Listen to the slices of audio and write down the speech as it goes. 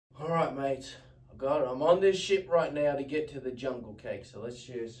right, mates. I got it. I'm on this ship right now to get to the jungle cake. So let's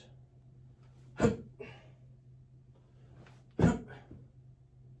just.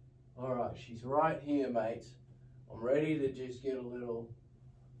 All right, she's right here, mates. I'm ready to just get a little.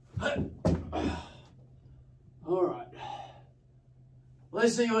 All right.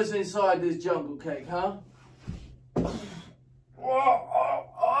 Let's see what's inside this jungle cake, huh?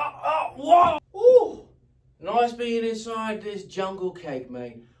 Whoa! Ooh! Nice being inside this jungle cake,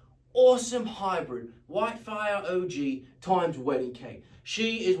 mate. Awesome hybrid. Whitefire OG times wedding cake.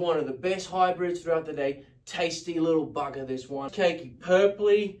 She is one of the best hybrids throughout the day. Tasty little bugger, this one. Cakey,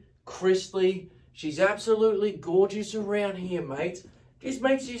 purpley, crispy. She's absolutely gorgeous around here, mate. Just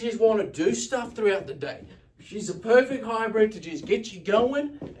makes you just want to do stuff throughout the day. She's a perfect hybrid to just get you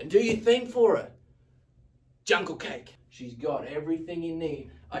going and do your thing for her. Jungle cake. She's got everything you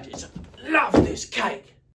need. I just love this cake.